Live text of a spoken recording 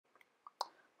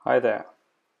Hi there,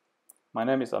 my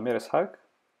name is Amir Ishaq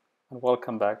and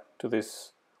welcome back to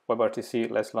this WebRTC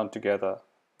Let's Learn Together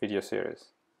video series.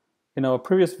 In our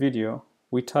previous video,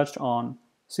 we touched on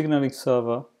signaling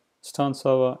server, stun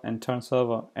server and turn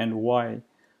server and why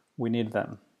we need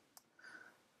them.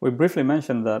 We briefly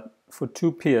mentioned that for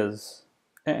two peers,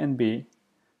 A and B,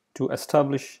 to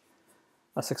establish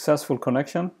a successful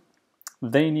connection,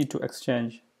 they need to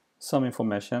exchange some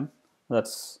information,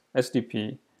 that's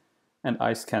SDP and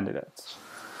ICE candidates.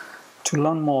 To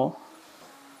learn more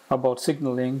about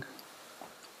signaling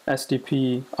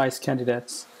SDP ICE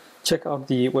candidates, check out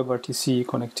the WebRTC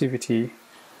connectivity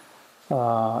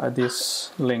at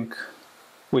this link,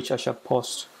 which I shall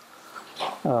post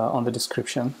on the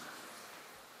description.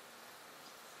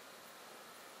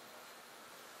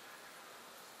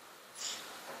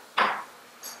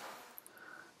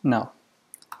 Now,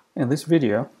 in this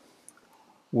video,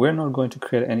 we're not going to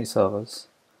create any servers.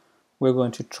 We're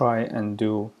going to try and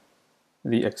do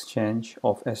the exchange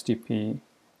of SDP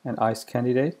and ICE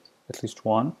candidate, at least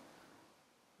one,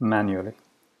 manually.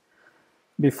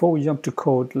 Before we jump to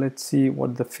code, let's see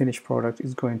what the finished product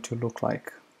is going to look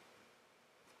like.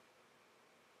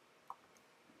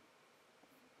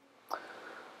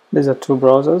 These are two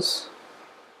browsers,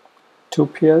 two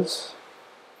peers,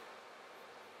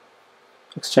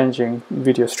 exchanging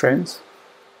video streams.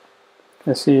 You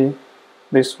can see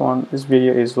this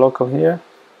video is local here,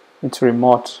 it's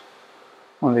remote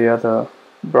on the other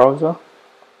browser.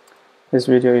 This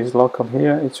video is local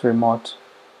here, it's remote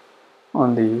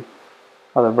on the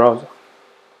other browser.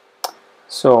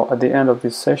 So at the end of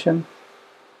this session,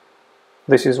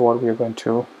 this is what we are going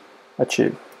to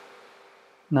achieve.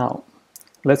 Now,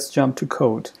 let's jump to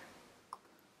code.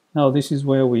 Now this is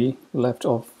where we left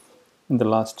off in the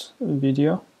last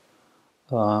video.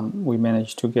 We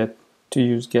managed to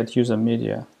use get user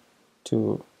media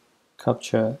to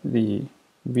capture the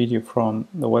video from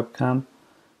the webcam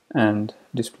and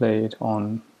display it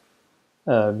on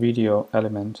a video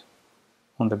element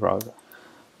on the browser.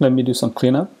 Let me do some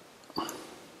cleanup.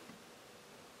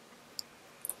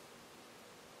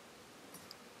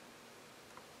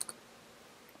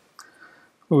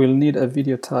 We will need a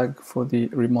video tag for the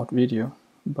remote video,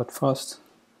 but first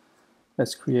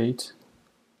let's create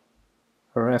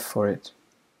a ref for it.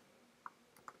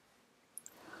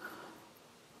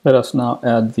 Let us now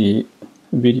add the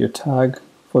video tag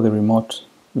for the remote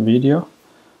video,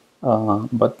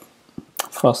 but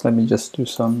first let me just do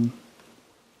some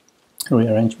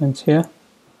rearrangements here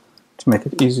to make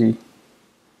it easy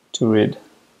to read,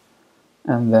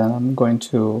 and then I'm going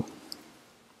to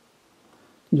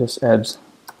just add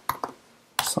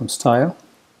some style.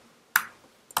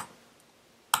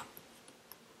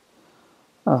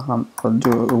 I'll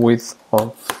do a width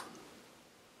of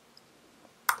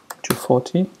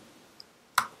 240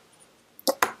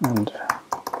 and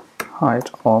height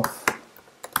of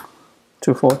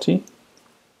 240.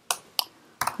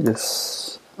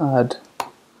 Just add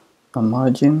a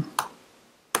margin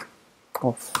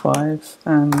of 5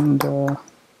 and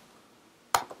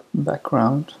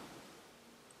background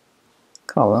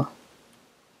color,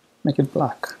 make it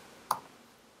black.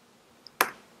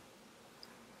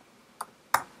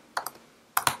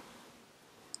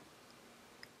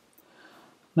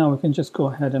 Now we can just go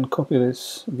ahead and copy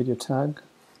this video tag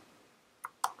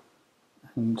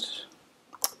and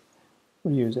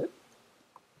reuse it.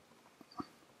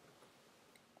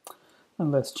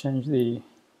 And let's change the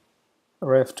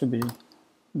ref to be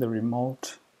the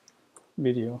remote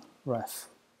video ref.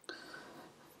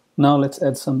 Now let's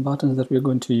add some buttons that we're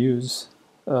going to use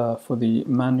for the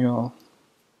manual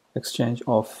exchange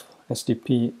of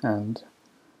SDP and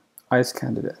ICE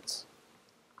candidates.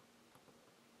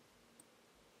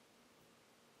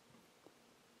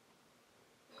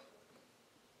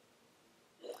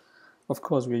 Of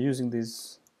course, we're using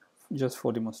these just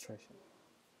for demonstration.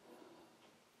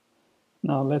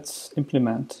 Now let's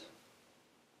implement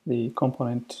the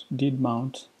component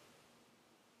didMount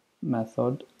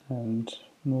method and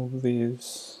move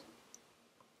these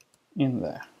in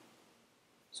there.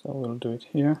 So we'll do it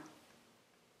here.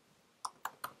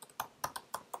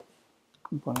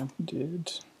 Component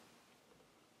didMount.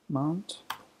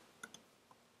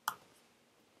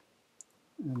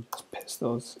 And just paste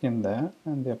those in there,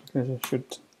 and the application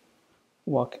should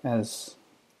work as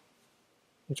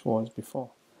it was before.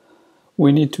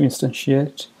 We need to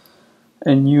instantiate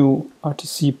a new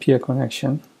RTC peer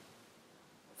connection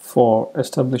for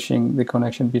establishing the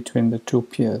connection between the two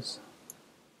peers.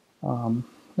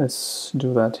 Let's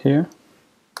do that here.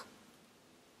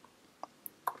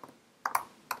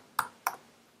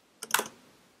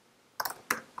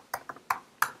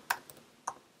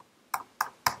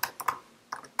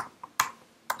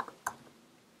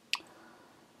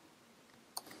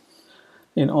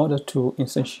 In order to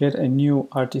instantiate a new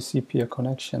RTC peer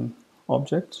connection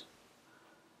object,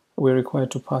 we're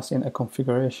required to pass in a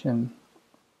configuration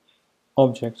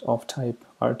object of type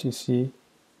RTC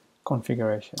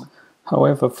configuration.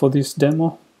 However, for this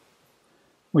demo,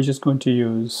 we're just going to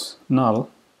use null.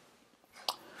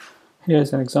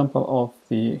 Here's an example of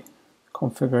the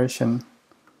configuration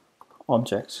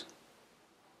object.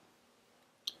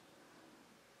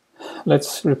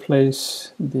 Let's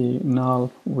replace the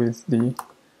null with the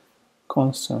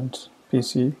constant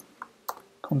pc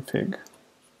config.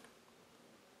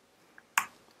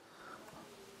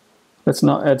 Let's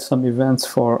now add some events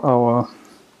for our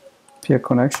peer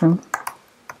connection.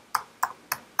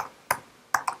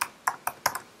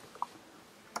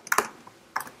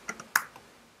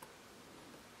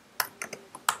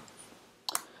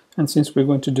 And since we're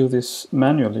going to do this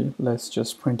manually, let's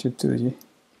just print it to the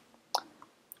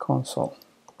console.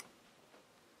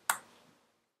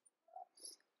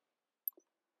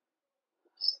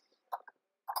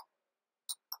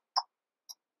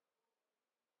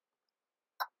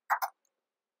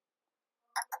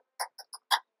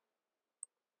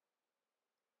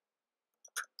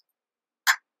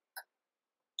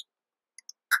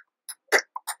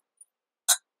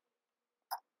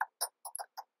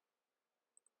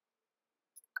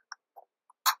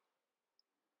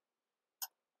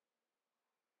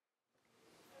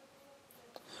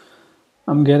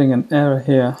 I'm getting an error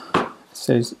here. It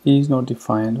says E is not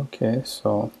defined. Okay,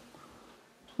 so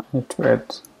I need to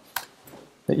add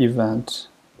the event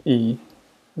E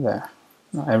there.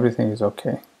 Now everything is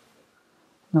okay.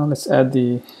 Now let's add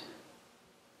the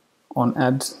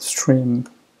onAddStream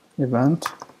event.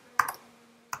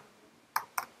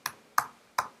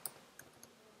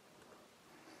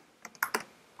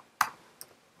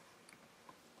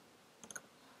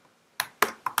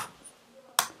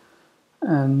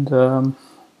 And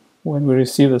when we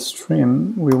receive a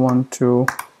stream, we want to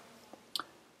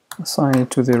assign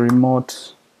it to the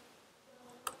remote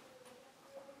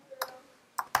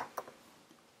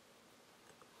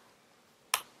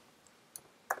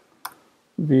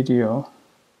video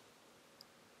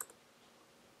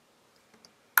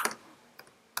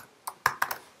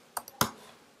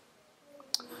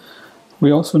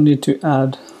we also need to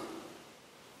add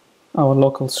our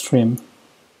local stream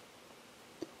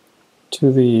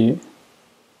to the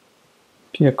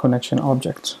peer connection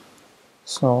object.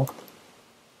 So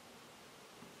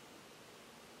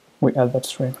we add that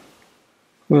stream.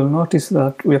 We'll notice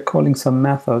that we are calling some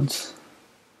methods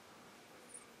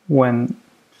when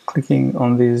clicking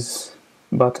on these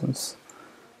buttons.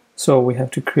 So we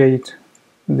have to create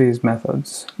these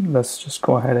methods. Let's just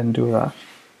go ahead and do that.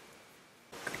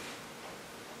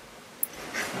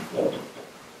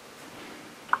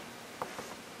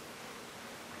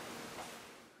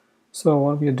 So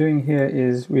what we are doing here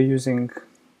is we're using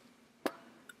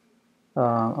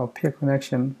our peer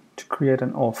connection to create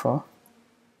an offer,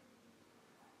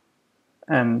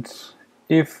 and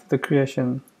if the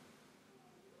creation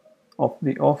of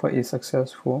the offer is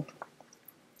successful,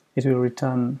 it will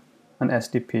return an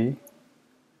SDP,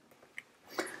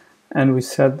 and we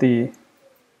set the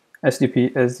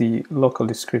SDP as the local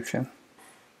description.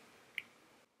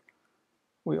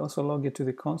 We also log it to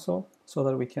the console so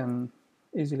that we can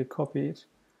easily copy it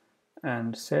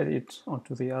and set it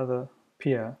onto the other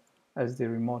peer as the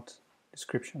remote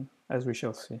description, as we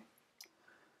shall see.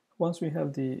 Once we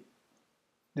have the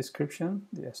description,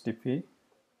 the SDP,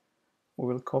 we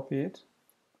will copy it,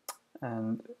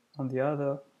 and on the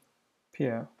other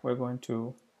peer we're going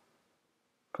to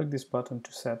click this button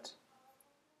to set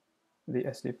the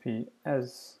SDP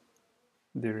as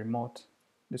the remote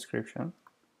description.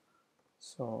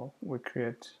 So we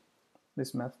create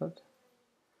this method.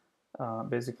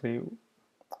 Basically,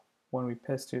 when we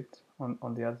paste it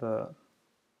on the other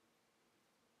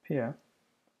peer,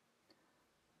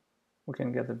 we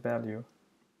can get the value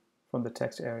from the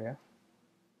text area,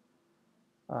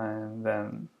 and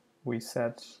then we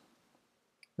set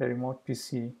the remote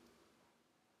PC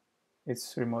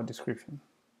its remote description.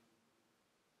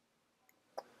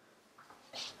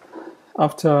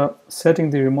 After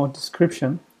setting the remote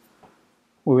description,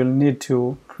 we will need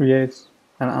to create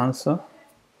an answer,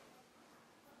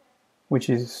 which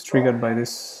is triggered by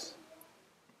this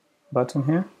button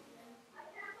here.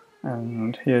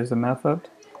 And here's the method.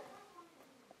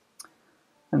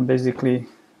 And basically,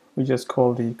 we just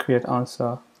call the create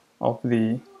answer of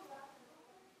the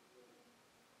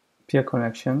peer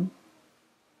connection.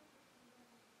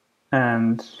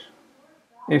 And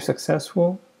if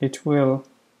successful, it will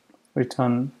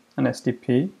return an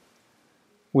SDP,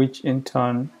 which in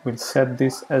turn will set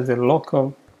this as a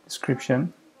local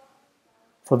description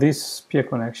for this peer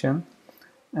connection,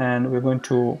 and we're going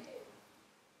to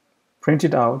print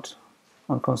it out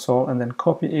on console and then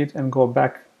copy it and go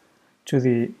back to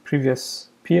the previous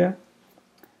peer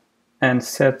and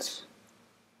set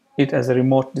it as a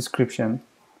remote description.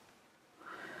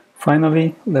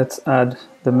 Finally, let's add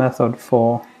the method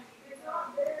for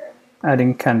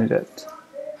adding candidate,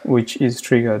 which is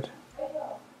triggered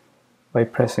by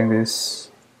pressing this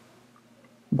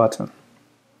button.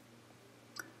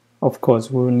 Of course,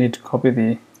 we will need to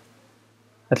copy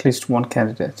at least one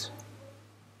candidate.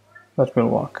 That will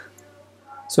work.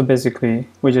 So basically,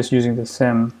 we're just using the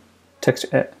same text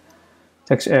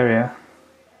area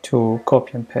to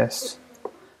copy and paste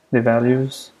the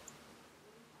values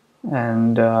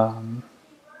and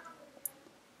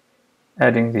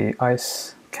adding the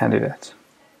ICE candidate.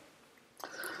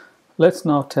 Let's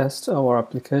now test our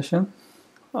application.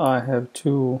 I have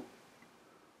two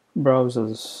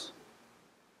browsers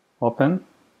open,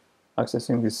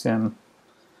 accessing the same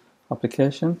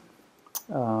application.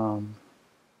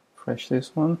 Refresh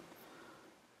this one.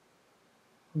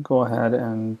 Go ahead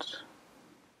and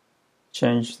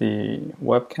change the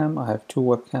webcam. I have two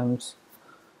webcams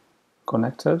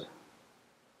connected,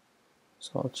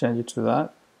 so I'll change it to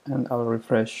that, and I'll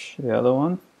refresh the other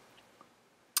one.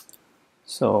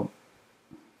 So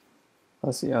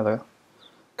that's the other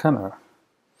camera.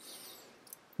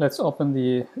 Let's open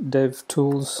the dev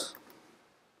tools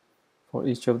for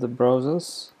each of the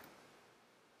browsers,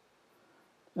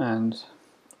 and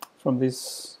from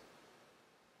this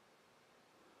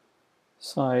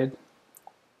side,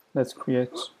 let's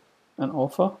create an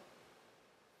offer.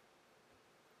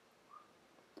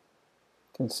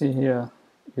 You can see here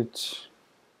it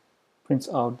prints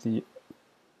out the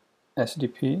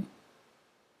SDP,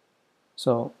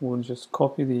 so we'll just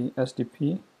copy the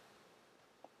SDP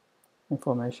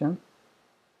information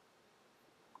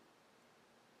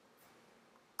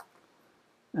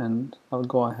and I'll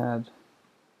go ahead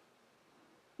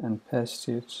and paste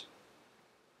it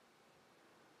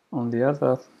on the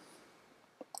other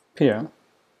peer,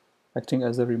 acting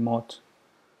as a remote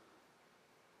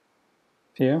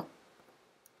peer,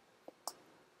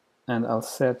 and I'll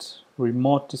set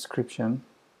remote description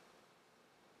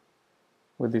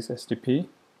with this SDP.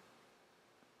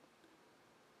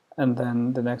 And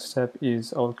then the next step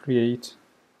is I'll create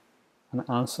an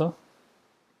answer.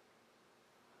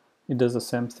 It does the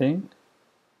same thing.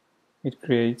 It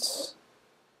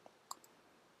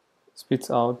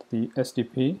spits out the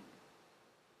SDP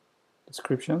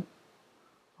description.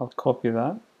 I'll copy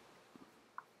that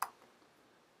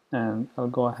and I'll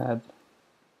go ahead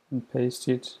and paste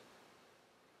it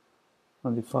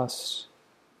on the first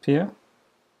peer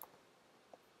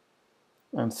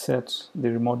and set the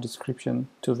remote description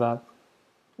to that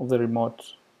of the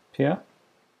remote peer.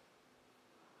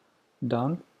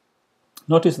 Done.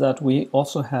 Notice that we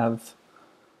also have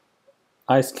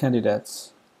ICE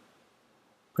candidates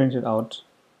printed out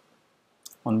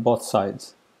on both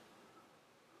sides.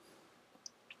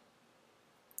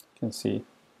 You can see.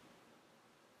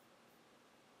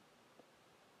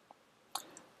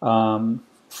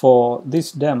 For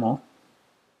this demo,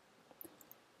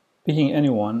 picking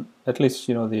anyone, at least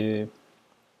the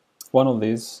one of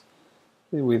these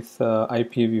with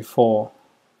IPv4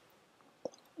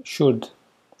 should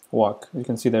work. You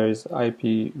can see there is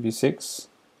IPv6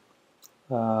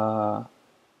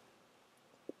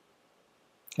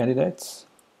 candidates.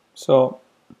 So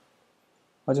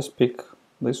I'll just pick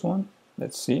this one.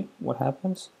 Let's see what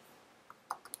happens.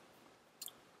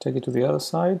 Take it to the other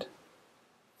side,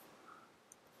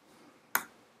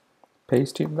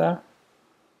 paste it there,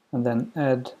 and then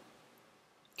add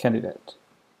candidate.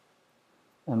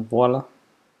 And voila,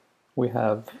 we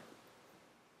have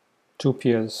two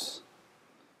peers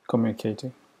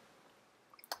communicating.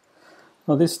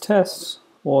 Now this test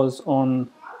was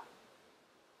on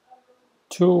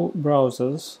two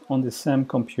browsers on the same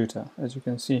computer, as you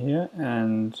can see here,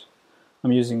 and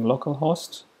I'm using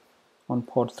localhost on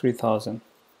port 3000.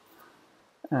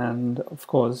 And of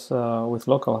course, with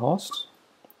localhost,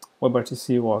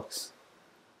 WebRTC works.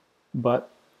 But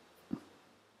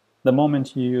the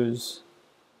moment you use,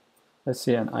 let's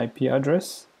say, an IP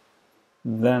address,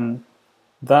 then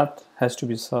that has to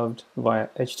be served via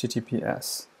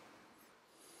HTTPS.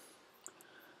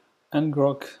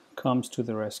 ngrok comes to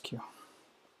the rescue.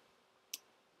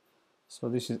 So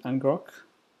this is ngrok.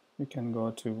 You can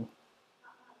go to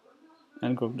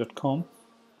ngrok.com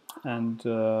and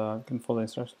you can follow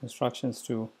instructions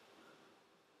to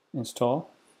install,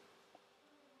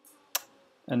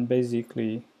 and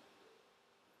basically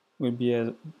we'll be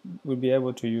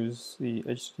able to use the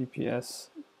HTTPS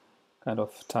kind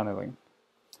of tunneling.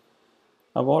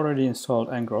 I've already installed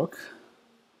ngrok.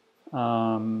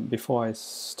 Before I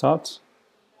start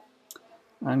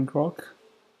ngrok,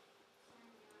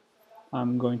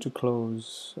 I'm going to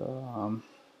close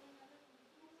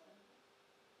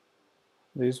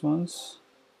these ones.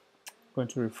 I'm going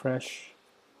to refresh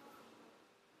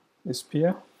this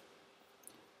peer.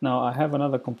 Now I have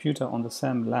another computer on the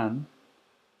same LAN,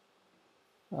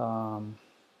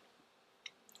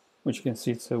 which you can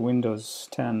see it's a Windows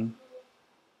 10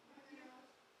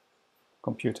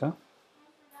 computer.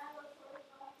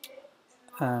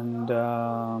 And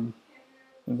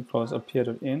let me close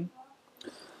appear.in.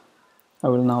 I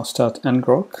will now start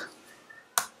ngrok,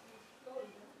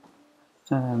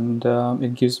 and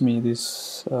it gives me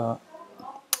this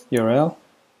URL,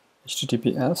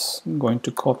 HTTPS. I'm going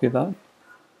to copy that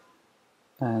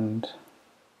and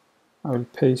I will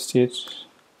paste it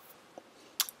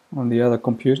on the other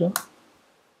computer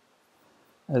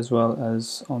as well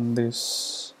as on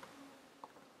this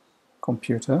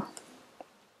computer.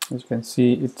 As you can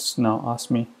see, it's now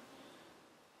asked me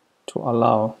to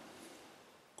allow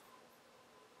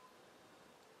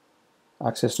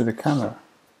access to the camera.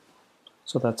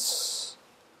 So that's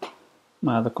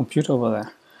my other computer over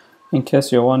there. In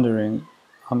case you're wondering,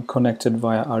 I'm connected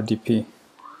via RDP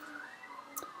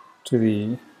to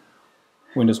the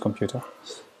Windows computer.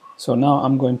 So now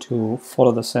I'm going to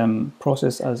follow the same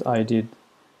process as I did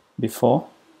before.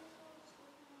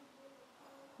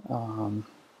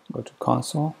 Go to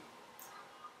console.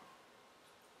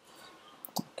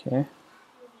 Okay.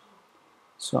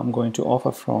 So I'm going to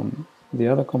offer from the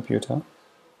other computer.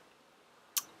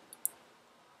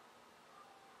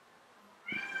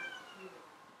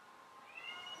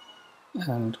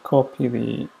 And copy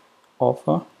the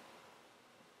offer.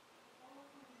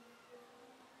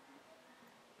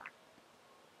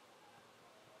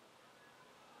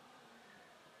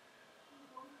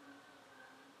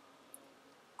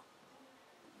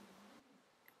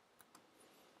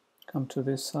 Come to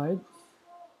this side,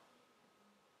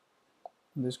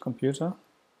 this computer,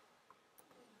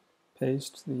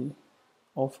 paste the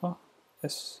offer,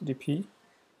 SDP,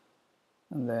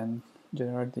 and then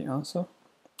generate the answer.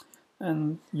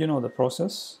 And you know the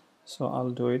process, so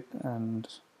I'll do it and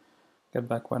get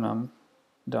back when I'm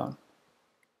done.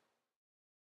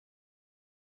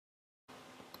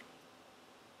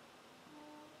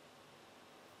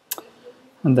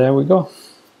 And there we go.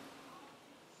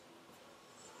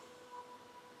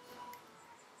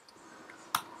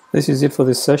 This is it for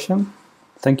this session.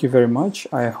 Thank you very much.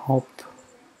 I hope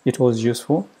it was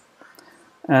useful,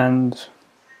 and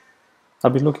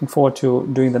I'll be looking forward to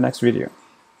doing the next video.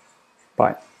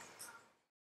 Bye.